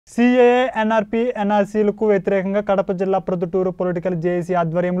CAA NRP एनआरसीలకు వ్యతిరేకంగా కడప జిల్లా Proddatur political JAC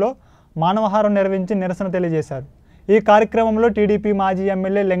ఆధ్వర్యంలో మానవహారం నిర్వహించి నిరసన తెలియజేశారు। ఈ కార్యక్రమంలో టీడీపీ మాజీ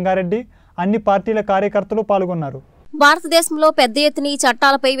ఎమ్మెల్యే లింగారెడ్డి అన్ని పార్టీల కార్యకర్తలు పాల్గొన్నారు। భారతదేశంలో పెద్ద ఎత్తున ఈ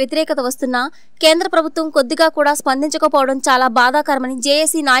చట్టాలపై వ్యతిరేకత వస్తున్నా కేంద్ర ప్రభుత్వం కొద్దిగా కూడా స్పందించకపోవడం చాలా బాధాకరమని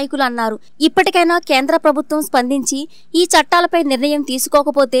జేఏసీ నాయకులు అన్నారు। ఇప్పటికైనా కేంద్ర ప్రభుత్వం స్పందించి ఈ చట్టాలపై నిర్ణయం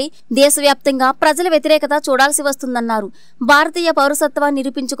తీసుకోకపోతే దేశవ్యాప్తంగా ప్రజల వ్యతిరేకత చూడాల్సి వస్తుందన్నారు। భారతీయ పౌరసత్వాన్ని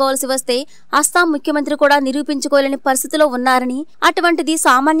నిరూపించుకోవాల్సి వస్తే అస్సాం ముఖ్యమంత్రి కూడా నిరూపించుకోలేని పరిస్థితిలో ఉన్నారని, అటువంటిది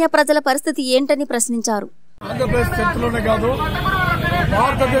సామాన్య ప్రజల పరిస్థితి ఏంటని ప్రశ్నించారు। ఆంధ్రప్రదేశ్ చరిత్రలోనే కాదు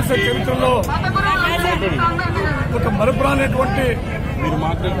భారతదేశ చరిత్రలో ఒక మరుపురానటువంటి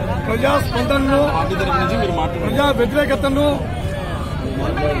ప్రజాస్పందనను, ప్రజా వ్యతిరేకతను,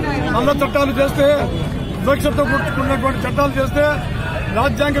 నల్ల చట్టాలు చేస్తే, వివక్షతో కూర్చుకున్నటువంటి చట్టాలు చేస్తే,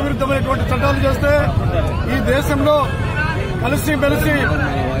 రాజ్యాంగ విరుద్ధమైనటువంటి చట్టాలు చేస్తే ఈ దేశంలో కలిసి మెలిసి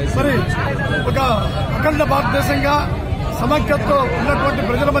మరి ఒక అఖండ భారతదేశంగా సమైక్యతతో ఉన్నటువంటి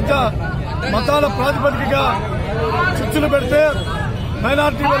ప్రజల మధ్య మతాల ప్రాతిపదికగా చిచ్చులు పెడితే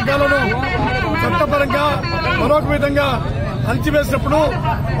మైనారిటీ వర్గాలను చట్టపరంగా మరొక విధంగా అణచివేసినప్పుడు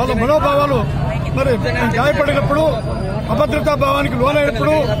వాళ్ళ మనోభావాలు మరి గాయపడినప్పుడు, అభద్రతా భావానికి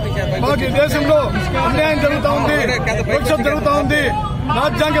లోనైనప్పుడు మాకు ఈ దేశంలో అన్యాయం జరుగుతూ ఉంది, వివక్ష జరుగుతూ ఉంది,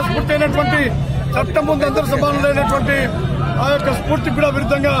 రాజ్యాంగ స్ఫూర్తి అయినటువంటి చట్టం ముందు అందరూ సమానులైనటువంటి ఆ యొక్క స్ఫూర్తికి కూడా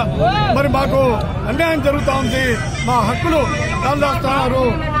విరుద్ధంగా మరి మాకు అన్యాయం జరుగుతూ ఉంది, మా హక్కులు కాళ్ళేస్తున్నారు,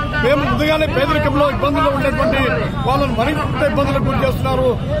 మేము ముందుగానే పేదరికంలో ఇబ్బందుల్లో ఉండేటువంటి వాళ్ళను మరింత ఇబ్బందులకు గురి చేస్తున్నారు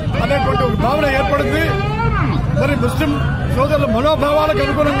అనేటువంటి ఒక భావన ఏర్పడింది। మరి ముస్లిం సోదరుల మనోభావాలకు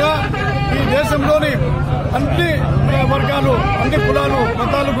అనుగుణంగా ఈ దేశంలోని అన్ని వర్గాలు, అన్ని కులాలు,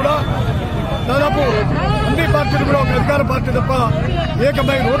 మతాలు కూడా దాదాపు అన్ని పార్టీలు కూడా ఒక అధికార పార్టీ తప్ప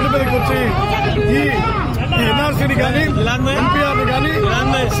ఏకమై రోడ్ల మీదకి వచ్చి ఈ ఎన్ఆర్సీని కానీ, ఎన్పీఆర్ని కానీ,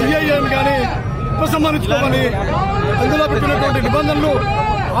 సిఐఏని కానీ ఉపసంహరించుకోమని అందులో పెట్టినటువంటి నిబంధనలు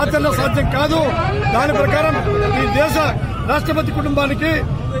ఆచరణ సాధ్యం కాదు। దాని ప్రకారం ఈ దేశ రాష్ట్రపతి కుటుంబానికి,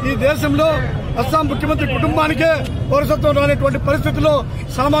 ఈ దేశంలో అస్సాం ముఖ్యమంత్రి కుటుంబానికే పౌరసత్వం రానటువంటి పరిస్థితుల్లో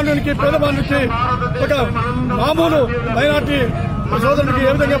సామాన్యునికి, పేదవానికి, ఒక మామూలు మైనార్టీ సోదరునికి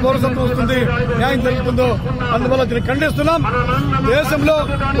ఏ విధంగా పౌరసత్వం వస్తుంది, న్యాయం జరుగుతుందో అందువల్ల దీన్ని ఖండిస్తున్నాం। దేశంలో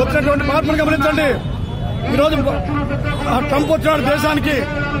వచ్చినటువంటి మార్పును గమనించండి। ఈరోజు ట్రంప్ వచ్చినాడు దేశానికి,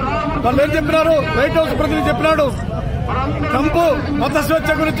 వాళ్ళు ఏం చెప్పినారు? వైట్ హౌస్ ప్రతినిధి చెప్పినాడు ట్రంప్ మత స్వేచ్ఛ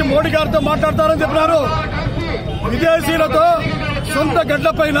గురించి మోడీ గారితో మాట్లాడతారని చెప్పినారు। విదేశీయులతో సొంత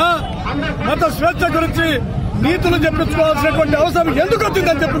గడ్డపైన మత స్వేచ్ఛ గురించి నీతులు చెప్పించుకోవాల్సినటువంటి అవసరం ఎందుకు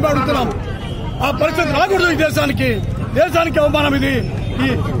వచ్చిందని చెప్పి అడుగుతున్నాం। ఆ పరిస్థితి రాకూడదు ఈ దేశానికి అవమానం ఇది, ఈ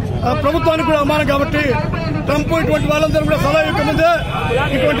ప్రభుత్వానికి కూడా అవమానం। కాబట్టి ట్రంప్ ఇటువంటి వాళ్ళందరూ కూడా సలహా ఇవ్వకముందే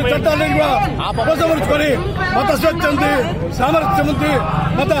ఇటువంటి చట్టాలను కూడా ఉపసంహరించుకొని మత స్వేచ్ఛ ఉంది, సామరస్యం ఉంది,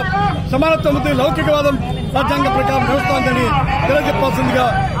 మత సమానత్వం ఉంది, లౌకికవాదం రాజ్యాంగ ప్రకారం నడుస్తోందని తెలియజెప్పాల్సిందిగా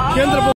కేంద్ర